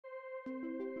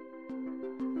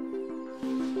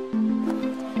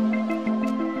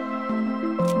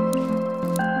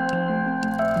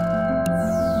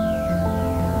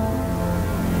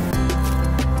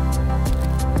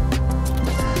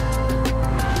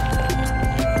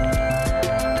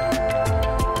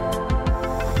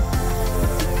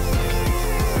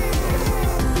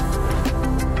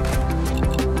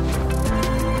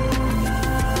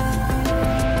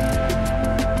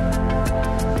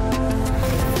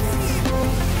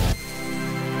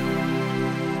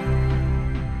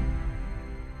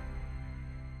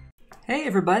Hey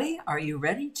everybody, are you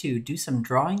ready to do some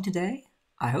drawing today?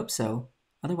 I hope so.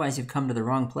 Otherwise you've come to the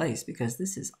wrong place because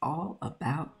this is all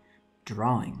about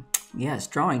drawing. Yes,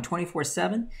 drawing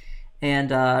 24/7.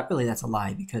 And really that's a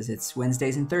lie because it's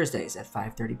Wednesdays and Thursdays at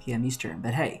 5:30 p.m. Eastern.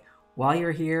 But hey, while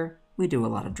you're here, we do a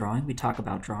lot of drawing. We talk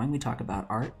about drawing, we talk about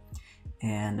art.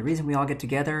 And the reason we all get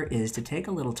together is to take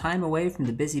a little time away from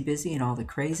the busy and all the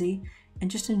crazy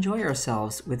and just enjoy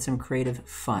ourselves with some creative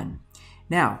fun.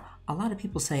 Now, a lot of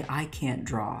people say, I can't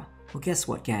draw. Well, guess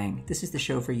what, gang? This is the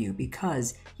show for you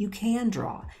because you can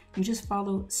draw. You just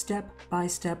follow step by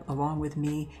step along with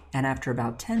me, and after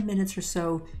about 10 minutes or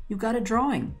so, you've got a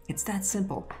drawing. It's that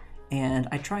simple. And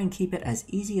I try and keep it as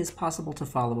easy as possible to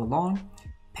follow along,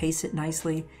 pace it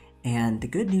nicely, and the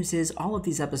good news is all of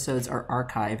these episodes are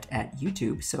archived at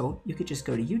YouTube, so you could just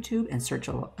go to YouTube and search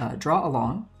Draw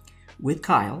Along with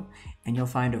Kyle, and you'll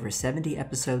find over 70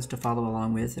 episodes to follow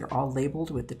along with. They're all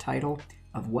labeled with the title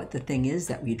of what the thing is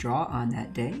that we draw on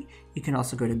that day. You can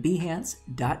also go to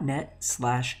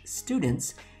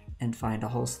behance.net/students and find a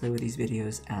whole slew of these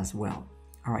videos as well.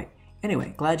 All right,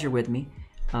 anyway, glad you're with me.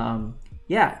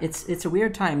 Yeah, it's a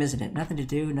weird time, isn't it? Nothing to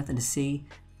do, nothing to see,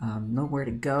 nowhere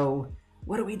to go.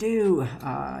 What do we do?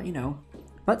 You know,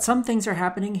 but some things are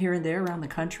happening here and there around the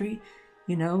country.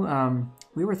 You know,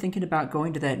 we were thinking about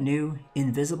going to that new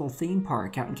invisible theme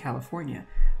park out in California,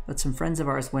 but some friends of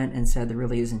ours went and said there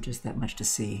really isn't just that much to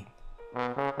see.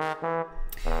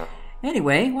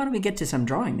 Anyway, why don't we get to some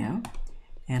drawing now?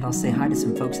 And I'll say hi to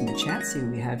some folks in the chat, see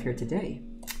what we have here today.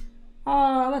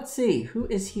 Let's see, who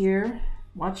is here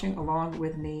watching along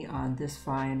with me on this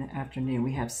fine afternoon?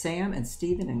 We have Sam and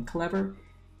Stephen and Clever.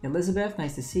 Elizabeth,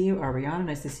 nice to see you. Ariana,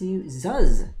 nice to see you.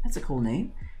 Zuz, that's a cool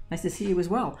name. Nice to see you as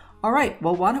well. All right,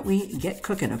 well, why don't we get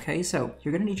cooking, okay? So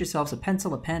you're gonna need yourselves a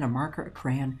pencil, a pen, a marker, a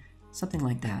crayon, something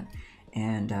like that.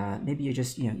 And maybe you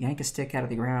just, yank a stick out of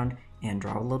the ground and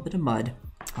draw a little bit of mud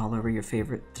all over your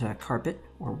favorite carpet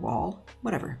or wall,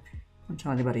 whatever. Don't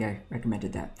tell anybody I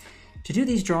recommended that. To do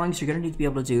these drawings, you're gonna need to be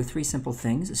able to do three simple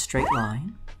things: a straight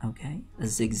line, okay, a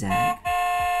zigzag,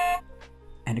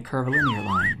 and a curvilinear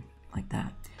line, like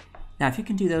that. Now, if you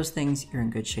can do those things, you're in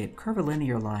good shape.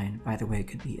 Curvilinear line, by the way,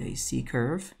 could be a C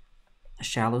curve, a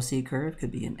shallow C curve,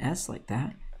 could be an S like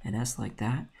that, an S like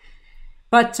that.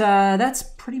 But that's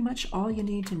pretty much all you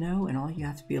need to know and all you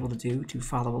have to be able to do to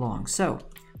follow along. So,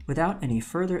 without any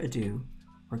further ado,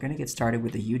 we're going to get started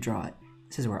with the You Draw It.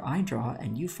 This is where I draw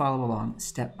and you follow along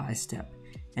step by step.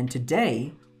 And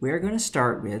today, we're going to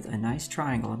start with a nice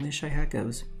triangle. I'm going to show you how it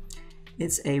goes.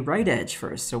 It's a right edge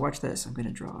first, so watch this. I'm going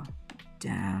to draw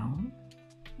down,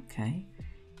 okay,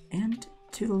 and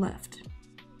to the left,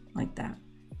 like that.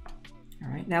 All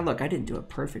right, now look, I didn't do a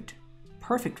perfect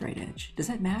right edge. Does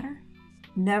that matter?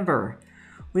 Never.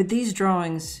 With these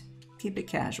drawings, keep it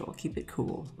casual, keep it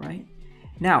cool, right?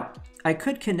 Now, I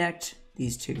could connect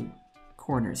these two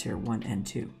corners here, 1 and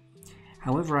 2.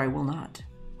 However, I will not.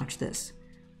 Watch this.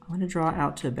 I'm going to draw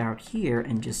out to about here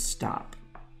and just stop.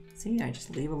 See, I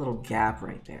just leave a little gap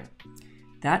right there.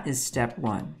 That is step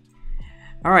 1.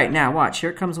 All right, now watch.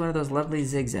 Here comes one of those lovely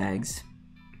zigzags.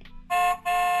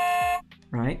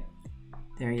 Right?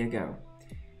 There you go.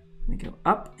 We go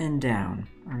up and down.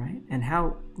 All right. And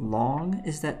how long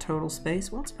is that total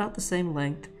space? Well, it's about the same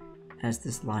length as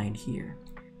this line here.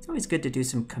 It's always good to do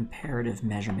some comparative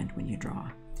measurement when you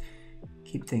draw.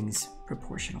 Keep things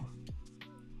proportional.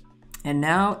 And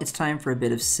now it's time for a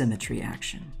bit of symmetry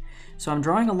action. So I'm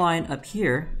drawing a line up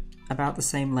here about the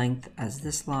same length as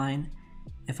this line.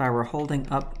 If I were holding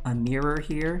up a mirror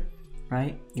here,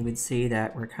 right, you would see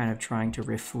that we're kind of trying to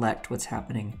reflect what's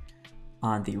happening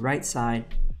on the right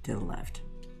side to the left.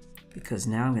 Because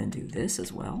now I'm going to do this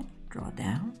as well. Draw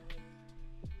down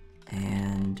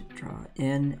and draw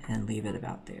in and leave it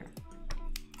about there.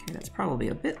 Okay, that's probably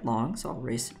a bit long, so I'll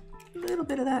erase a little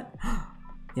bit of that.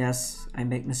 Yes, I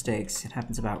make mistakes. It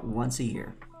happens about once a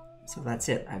year. So that's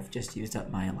it. I've just used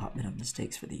up my allotment of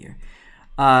mistakes for the year.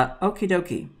 Okie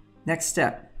dokie. Next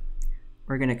step,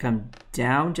 we're going to come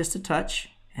down just a touch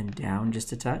and down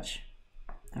just a touch.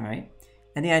 All right.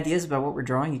 Any ideas about what we're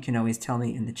drawing? You can always tell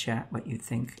me in the chat what you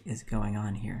think is going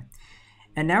on here.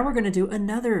 And now we're going to do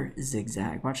another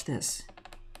zigzag. Watch this.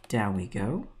 Down we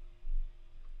go.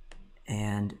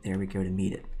 And there we go to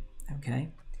meet it.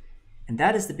 Okay. And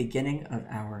that is the beginning of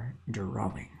our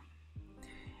drawing.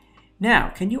 Now,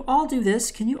 can you all do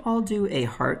this? Can you all do a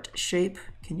heart shape?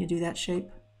 Can you do that shape?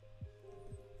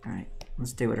 All right,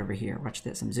 let's do it over here. Watch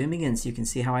this. I'm zooming in so you can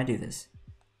see how I do this.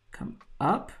 Come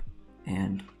up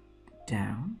and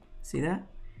down. See that?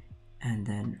 And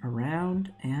then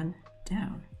around and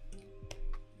down.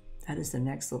 That is the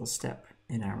next little step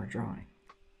in our drawing.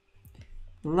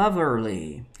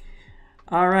 Lovely.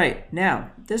 All right,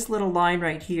 now this little line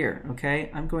right here, okay,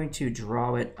 I'm going to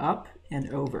draw it up and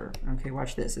over. Okay,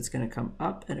 watch this. It's going to come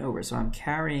up and over. So I'm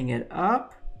carrying it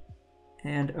up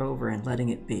and over and letting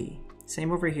it be.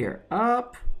 Same over here.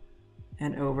 Up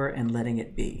and over and letting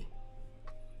it be.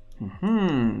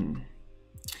 I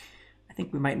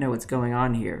think we might know what's going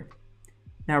on here.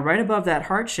 Now, right above that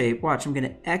heart shape, watch, I'm going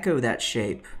to echo that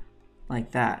shape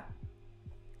like that.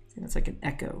 See, that's like an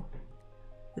echo,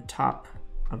 the top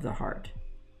of the heart.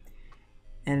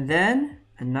 And then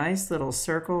a nice little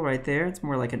circle right there. It's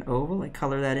more like an oval. I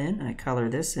color that in, and I color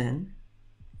this in.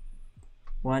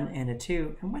 1 and a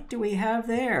 2. And what do we have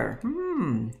there?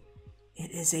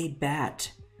 It is a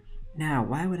bat. Now,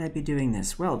 why would I be doing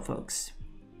this? Well, folks,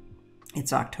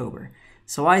 it's October.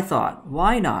 So I thought,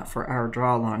 why not for our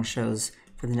draw along shows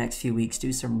for the next few weeks,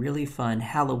 do some really fun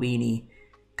Halloween-y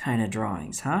kind of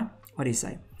drawings, huh? What do you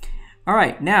say? All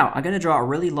right, now I'm going to draw a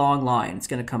really long line. It's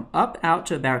going to come up out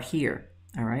to about here.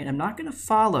 All right, I'm not going to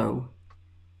follow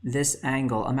this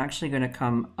angle. I'm actually going to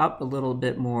come up a little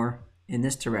bit more in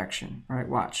this direction. All right,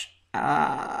 watch.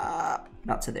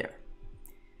 About to there.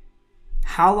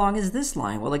 How long is this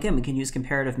line? Well, again, we can use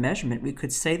comparative measurement. We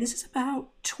could say this is about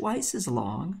twice as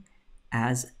long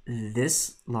as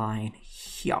this line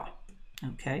here.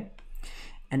 Okay,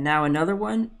 and now another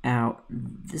one out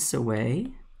this way,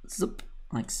 zip,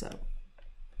 like so.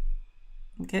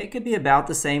 Okay, it could be about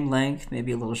the same length,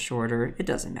 maybe a little shorter. It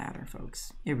doesn't matter,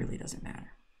 folks. It really doesn't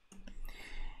matter.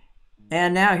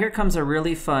 And now here comes a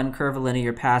really fun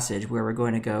curvilinear passage where we're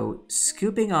going to go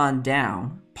scooping on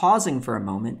down, pausing for a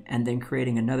moment, and then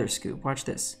creating another scoop. Watch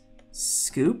this.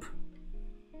 Scoop,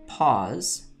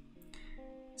 pause,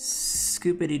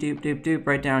 scoopity-doop-doop-doop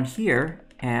right down here,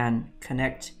 and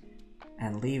connect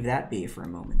and leave that be for a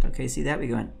moment. Okay, see that? We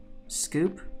go in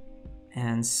scoop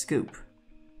and scoop.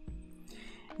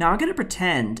 Now I'm going to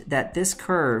pretend that this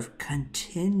curve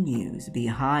continues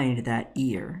behind that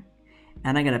ear,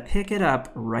 and I'm going to pick it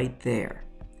up right there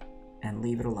and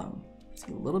leave it alone.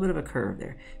 See a little bit of a curve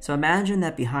there. So imagine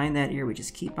that behind that ear we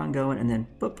just keep on going, and then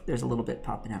boop, there's a little bit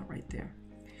popping out right there.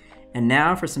 And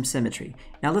now for some symmetry.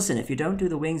 Now listen, if you don't do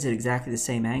the wings at exactly the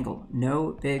same angle,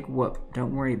 no big whoop,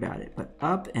 don't worry about it. But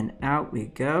up and out we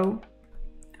go,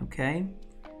 okay?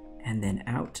 And then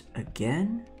out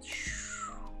again,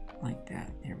 like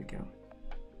that, there we go.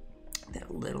 That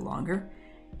a little longer.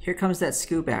 Here comes that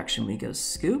scoop action. We go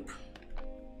scoop,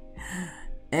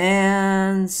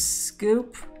 and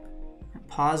scoop.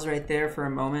 Pause right there for a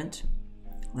moment.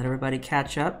 Let everybody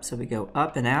catch up. So we go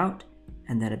up and out,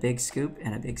 and then a big scoop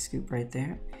and a big scoop right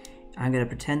there. I'm going to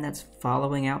pretend that's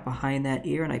following out behind that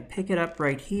ear, and I pick it up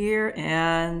right here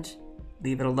and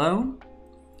leave it alone.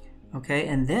 Okay,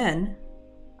 and then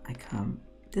I come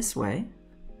this way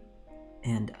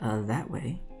and that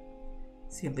way.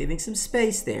 See, I'm leaving some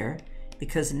space there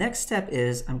because the next step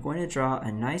is I'm going to draw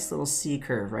a nice little C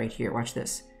curve right here. Watch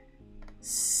this.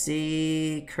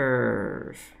 C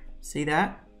curve. See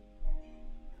that?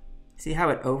 See how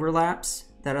it overlaps?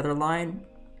 That other line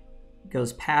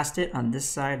goes past it on this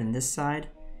side and this side.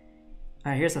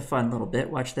 All right, here's a fun little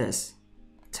bit. Watch this.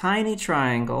 Tiny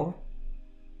triangle,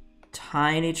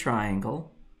 tiny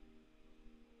triangle.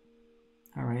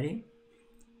 Alrighty.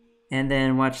 And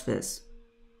then watch this.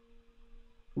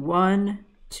 1,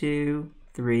 2,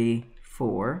 3,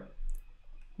 4.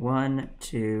 1,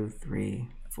 2, 3,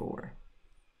 4.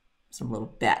 Some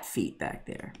little bat feet back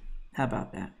there. How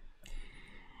about that?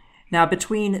 Now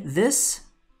between this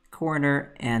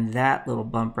corner and that little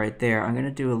bump right there, I'm going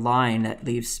to do a line that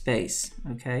leaves space.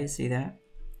 Okay, see that?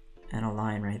 And a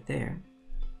line right there.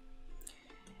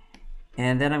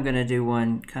 And then I'm going to do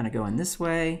one kind of going this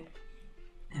way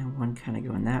and one kind of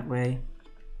going that way.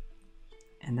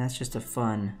 And that's just a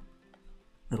fun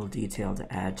little detail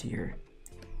to add to your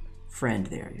friend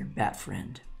there, your bat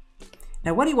friend.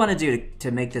 Now what do you want to do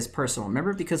to make this personal?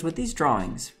 Remember, because with these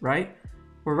drawings, right,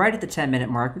 we're right at the 10-minute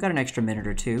mark. We've got an extra minute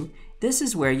or two. This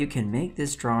is where you can make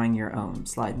this drawing your own.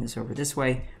 Sliding this over this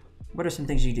way. What are some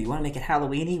things you do? You want to make it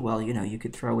Halloween-y? Well, you know, you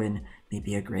could throw in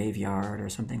maybe a graveyard or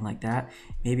something like that.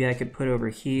 Maybe I could put over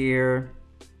here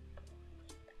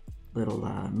little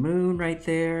moon right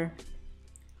there,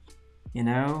 you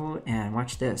know, and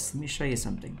watch this. Let me show you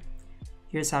something.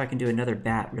 Here's how I can do another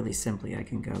bat really simply. I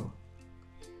can go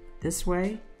this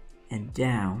way and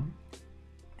down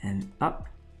and up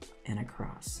and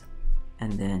across,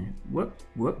 and then whoop,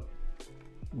 whoop,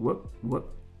 whoop,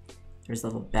 whoop. There's a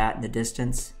little bat in the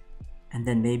distance, and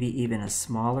then maybe even a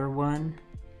smaller one.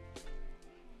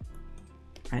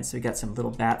 All right, so we got some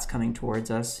little bats coming towards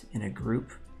us in a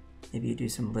group. Maybe you do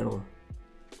some little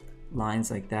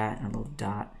lines like that and a little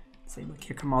dot. See, look,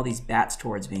 here come all these bats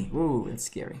towards me. Ooh, that's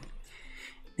scary.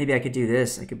 Maybe I could do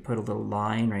this. I could put a little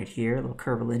line right here, a little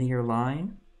curvilinear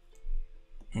line.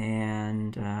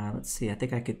 And let's see, I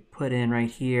think I could put in right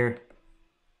here.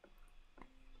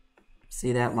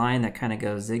 See that line that kind of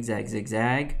goes zigzag,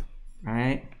 zigzag,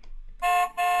 right?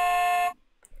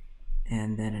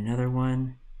 And then another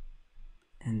one.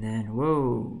 And then,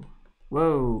 whoa,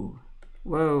 whoa,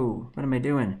 whoa. What am I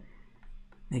doing?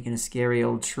 Making a scary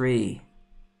old tree.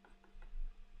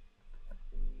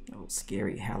 Old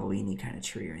scary Halloween-y kind of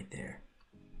tree right there.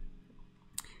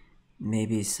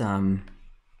 Maybe some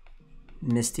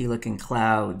misty looking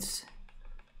clouds,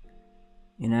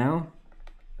 you know?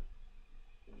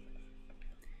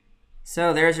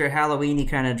 So there's your Halloween-y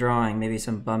kind of drawing. Maybe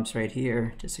some bumps right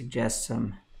here to suggest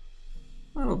some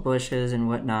little bushes and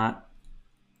whatnot.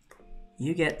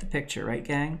 You get the picture, right,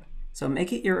 gang? So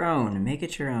make it your own. Make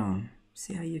it your own.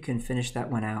 See how you can finish that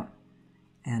one out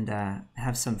and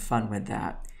have some fun with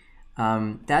that.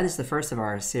 That is the first of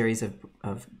our series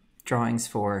of drawings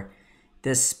for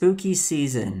this spooky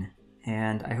season,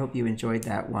 and I hope you enjoyed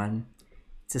that one.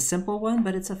 It's a simple one,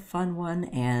 but it's a fun one,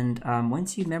 and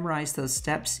once you memorize those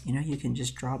steps, you know, you can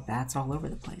just draw bats all over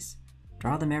the place.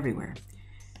 Draw them everywhere.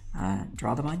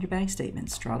 Draw them on your bank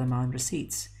statements. Draw them on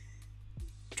receipts.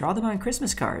 Draw them on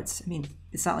Christmas cards. I mean,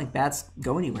 it's not like bats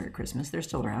go anywhere at Christmas. They're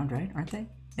still around, right? Aren't they?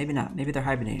 Maybe not. Maybe they're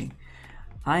hibernating.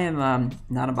 I am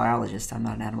not a biologist. I'm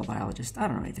not an animal biologist. I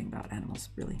don't know anything about animals,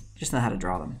 really. Just know how to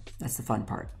draw them. That's the fun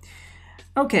part.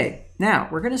 Okay, now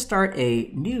we're going to start a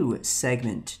new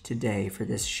segment today for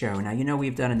this show. Now, you know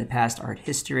we've done in the past art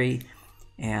history,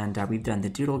 and we've done the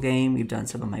doodle game. We've done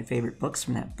some of my favorite books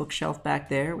from that bookshelf back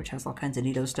there, which has all kinds of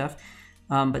neato stuff.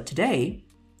 But today,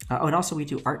 oh, and also we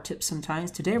do art tips sometimes.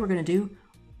 Today we're going to do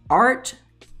art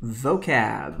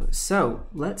vocab. So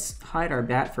let's hide our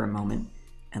bat for a moment.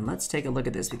 And let's take a look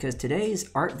at this, because today's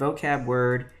art vocab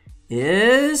word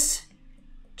is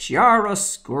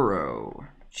chiaroscuro.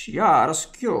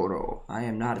 Chiaroscuro. I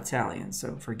am not Italian,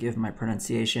 so forgive my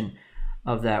pronunciation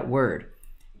of that word.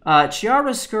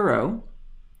 Chiaroscuro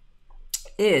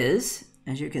is,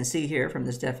 as you can see here from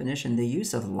this definition, the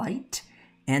use of light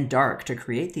and dark to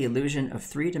create the illusion of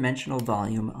three-dimensional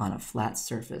volume on a flat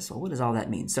surface. Well, what does all that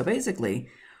mean? So basically,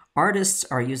 artists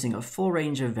are using a full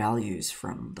range of values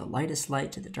from the lightest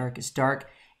light to the darkest dark,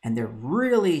 and they're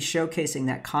really showcasing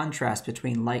that contrast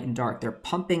between light and dark. They're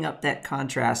pumping up that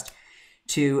contrast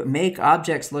to make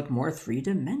objects look more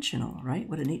three-dimensional, right?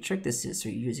 What a neat trick this is. So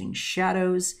you're using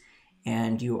shadows,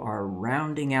 and you are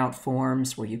rounding out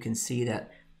forms where you can see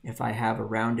that if I have a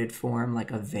rounded form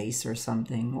like a vase or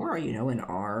something, or, you know, an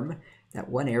arm, that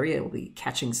one area will be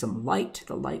catching some light.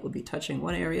 The light will be touching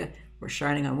one area, or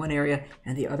shining on one area,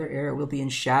 and the other area will be in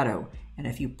shadow. And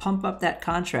if you pump up that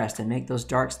contrast and make those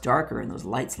darks darker and those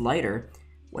lights lighter,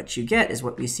 what you get is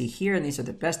what we see here, and these are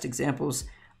the best examples,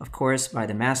 of course, by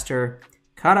the master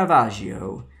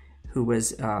Caravaggio, who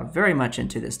was very much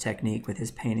into this technique with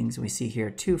his paintings. We see here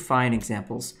two fine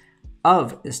examples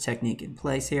of this technique in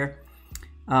place here.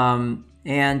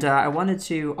 I wanted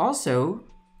to also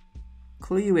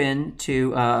clue you in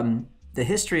to the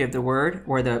history of the word,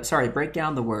 or break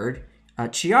down the word.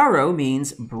 Chiaro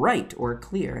means bright or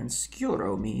clear, and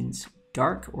scuro means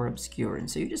dark or obscure. And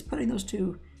so you're just putting those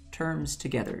two terms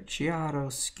together,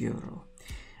 chiaro, scuro.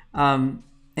 And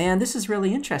this is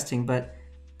really interesting, but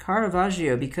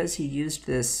Caravaggio, because he used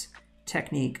this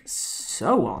technique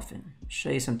so often, I'll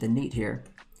show you something neat here.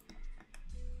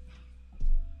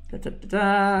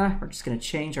 We're just going to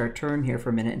change our term here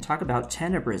for a minute and talk about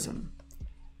tenebrism.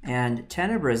 And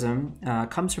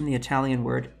tenebrism comes from the Italian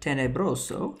word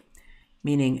tenebroso,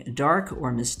 meaning dark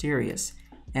or mysterious.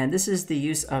 And this is the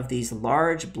use of these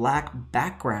large black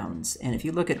backgrounds. And if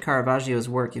you look at Caravaggio's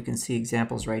work, you can see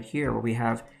examples right here where we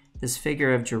have this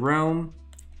figure of Jerome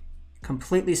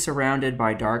completely surrounded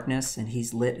by darkness, and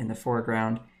he's lit in the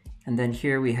foreground. And then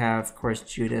here we have, of course,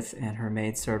 Judith and her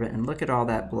maidservant. And look at all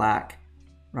that black,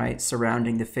 right,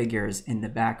 surrounding the figures in the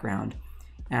background.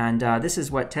 And this is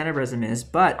what tenebrism is.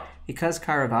 But because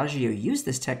Caravaggio used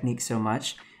this technique so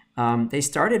much, they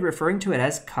started referring to it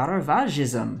as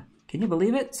Caravaggism. Can you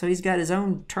believe it? So he's got his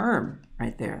own term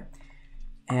right there.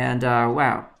 And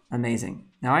wow, amazing.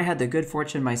 Now, I had the good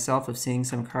fortune myself of seeing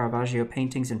some Caravaggio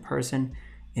paintings in person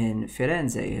in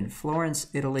Firenze, in Florence,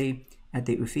 Italy, at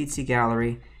the Uffizi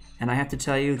Gallery. And I have to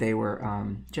tell you, they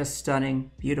were just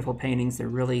stunning, beautiful paintings. They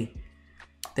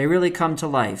really come to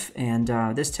life. And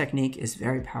this technique is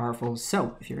very powerful.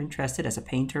 So if you're interested as a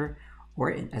painter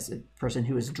or as a person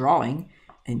who is drawing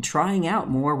and trying out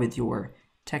more with your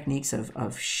techniques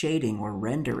of shading or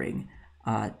rendering,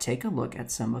 take a look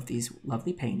at some of these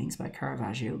lovely paintings by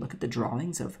Caravaggio. Look at the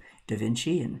drawings of Da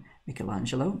Vinci and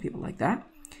Michelangelo and people like that,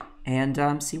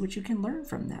 and see what you can learn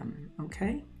from them,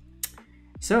 okay?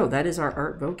 So that is our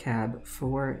art vocab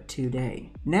for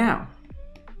today. Now,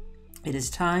 it is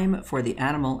time for the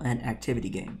animal and activity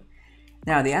game.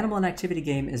 Now, the animal and activity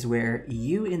game is where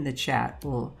you in the chat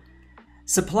will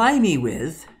supply me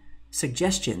with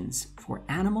suggestions for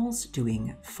animals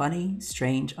doing funny,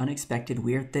 strange, unexpected,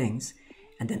 weird things.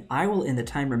 And then I will, in the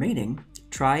time remaining,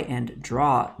 try and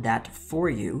draw that for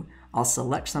you. I'll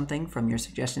select something from your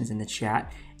suggestions in the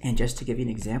chat. And just to give you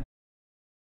an example,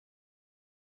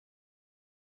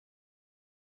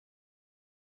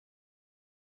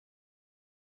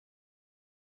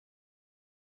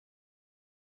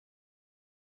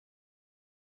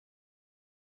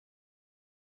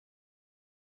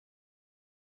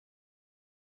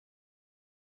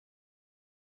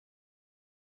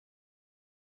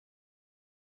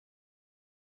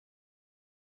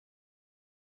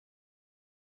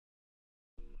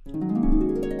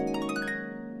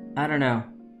 I don't know.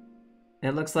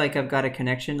 It looks like I've got a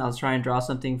connection. I'll try and draw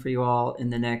something for you all in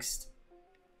the next,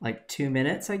 like, 2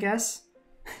 minutes, I guess,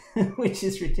 which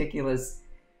is ridiculous.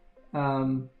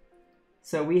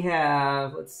 So we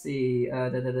have, let's see, I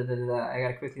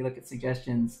gotta quickly look at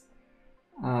suggestions.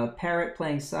 Parrot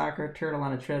playing soccer, turtle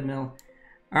on a treadmill.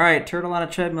 All right, turtle on a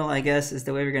treadmill, I guess, is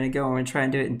the way we're gonna go. I'm gonna try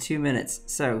and do it in 2 minutes.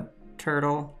 So,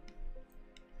 turtle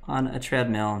on a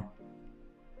treadmill.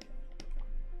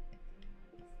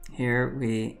 Here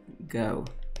we go.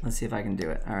 Let's see if I can do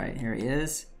it. All right, here he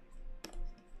is.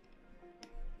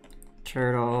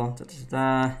 Turtle, This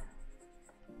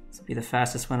will be the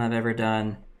fastest one I've ever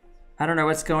done. I don't know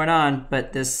what's going on,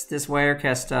 but this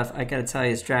Wirecast stuff, I gotta tell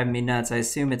you, is driving me nuts. I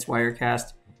assume it's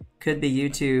Wirecast. Could be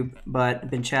YouTube, but I've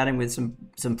been chatting with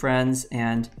some friends,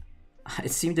 and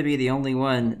it seemed to be the only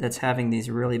one that's having these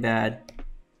really bad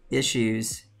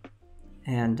issues.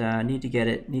 And need to get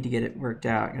it worked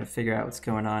out. I gotta figure out what's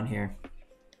going on here.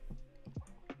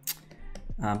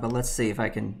 But let's see if I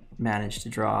can manage to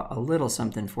draw a little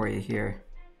something for you here.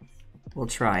 We'll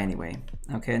try anyway.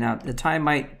 Okay, now the time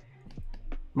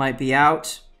might be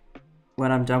out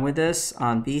when I'm done with this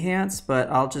on Behance, but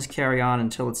I'll just carry on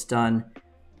until it's done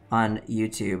on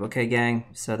YouTube. Okay, gang?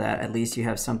 So that at least you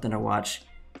have something to watch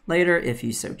later if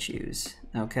you so choose.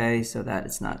 Okay, so that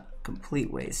it's not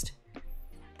complete waste.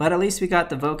 But at least we got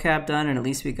the vocab done, and at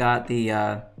least we got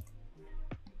the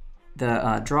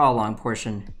draw along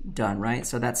portion done, right?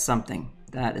 So that's something.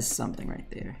 That is something right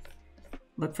there.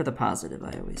 Look for the positive,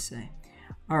 I always say.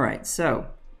 All right, so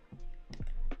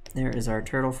there is our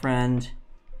turtle friend,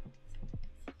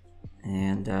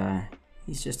 and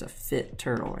he's just a fit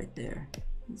turtle right there.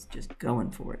 He's just going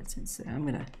for it. It's insane. I'm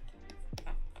gonna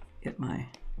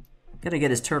get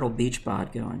his turtle beach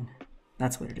bod going.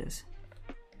 That's what it is.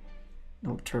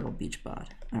 Little turtle beach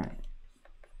bod. All right.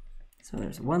 So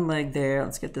there's one leg there.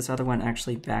 Let's get this other one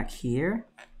actually back here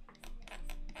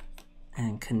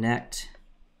and connect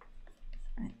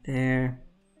right there.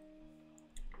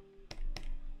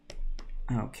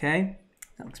 Okay,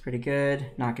 that looks pretty good.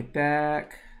 Knock it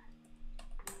back.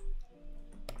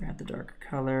 Grab the darker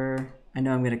color. I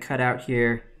know I'm going to cut out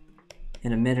here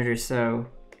in a minute or so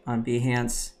on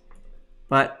Behance,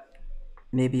 but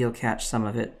maybe you'll catch some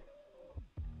of it.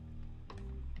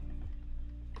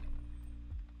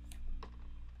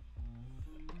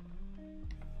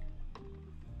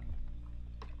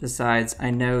 Besides,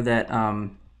 I know that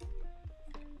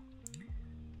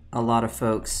a lot of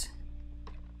folks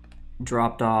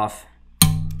dropped off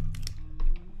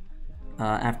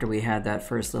after we had that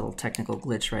first little technical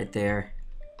glitch right there.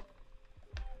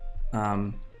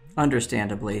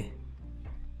 Understandably.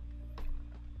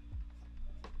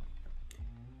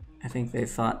 I think they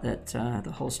thought that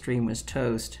the whole stream was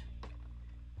toast.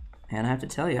 And I have to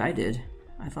tell you, I did.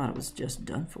 I thought it was just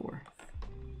done for.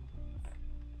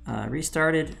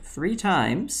 Restarted 3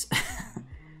 times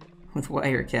with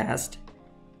Wirecast.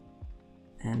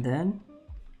 And then,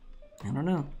 I don't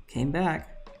know, came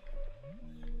back.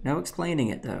 No explaining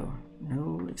it though.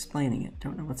 No explaining it.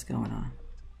 Don't know what's going on.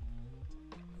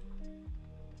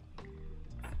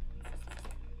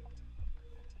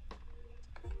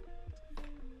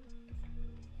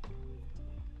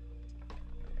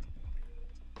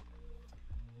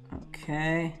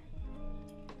 Okay.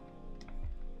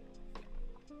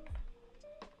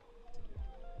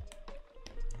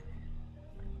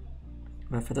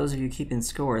 But for those of you keeping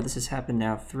score, this has happened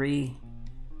now three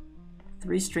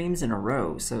streams in a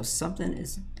row, so something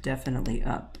is definitely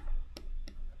up.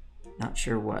 Not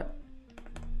sure what.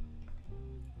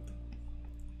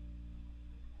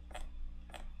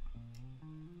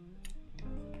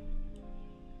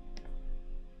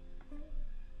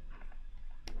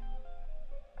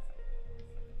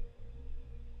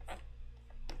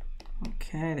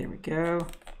 Okay, there we go.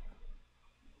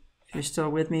 If you're still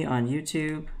with me on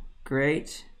YouTube,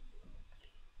 great.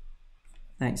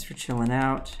 Thanks for chilling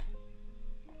out.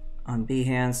 On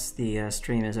Behance, the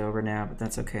stream is over now, but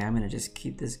that's okay. I'm going to just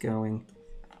keep this going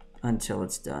until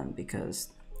it's done because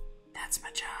that's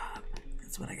my job.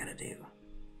 That's what I got to do.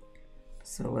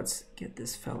 So let's get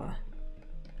this fella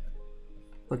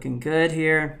looking good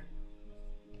here.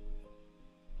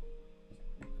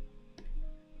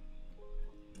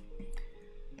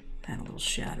 Add a little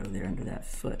shadow there under that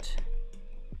foot.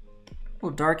 A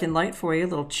little dark and light for you, a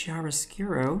little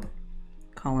chiaroscuro.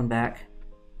 Calling back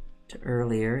to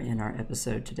earlier in our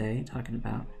episode today, talking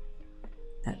about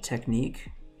that technique,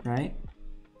 right?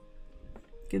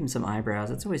 Give him some eyebrows.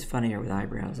 It's always funnier with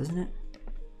eyebrows, isn't it?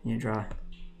 When you draw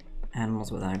animals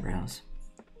with eyebrows.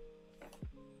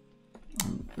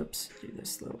 Oops, do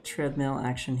this little treadmill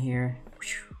action here.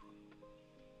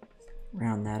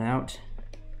 Round that out.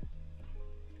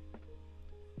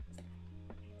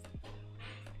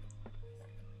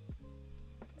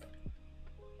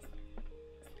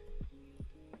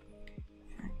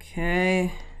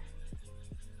 Okay.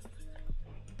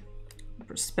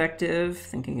 Perspective,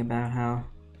 thinking about how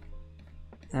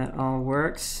that all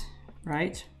works,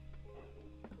 right?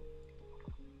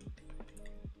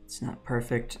 It's not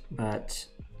perfect, but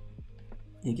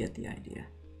you get the idea.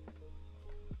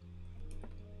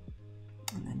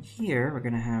 And then here we're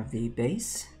going to have the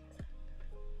base.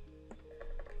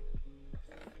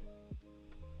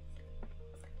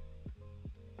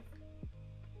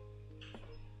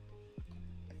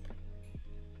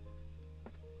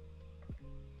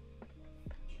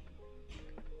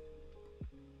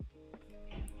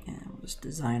 And we'll just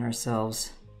design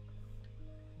ourselves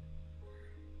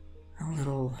a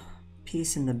little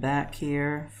piece in the back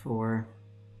here for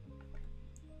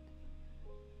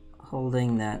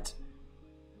holding that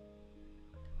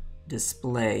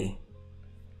display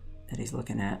that he's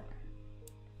looking at,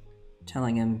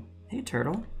 telling him, hey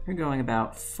turtle, you're going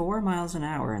about 4 miles an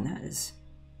hour, and that is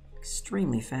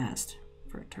extremely fast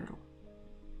for a turtle.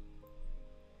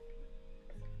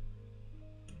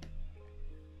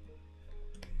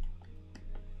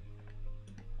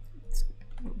 Let's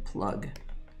plug.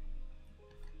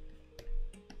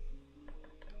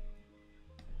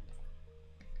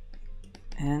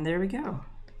 And there we go.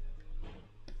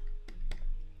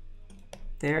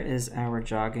 There is our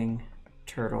jogging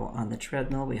turtle on the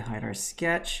treadmill. We hide our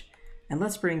sketch, and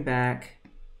let's bring back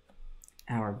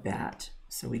our bat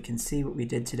so we can see what we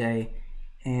did today.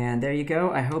 And there you go.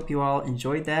 I hope you all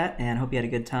enjoyed that and hope you had a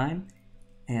good time.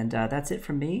 And that's it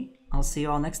from me. I'll see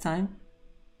you all next time.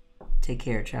 Take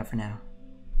care. Ciao for now.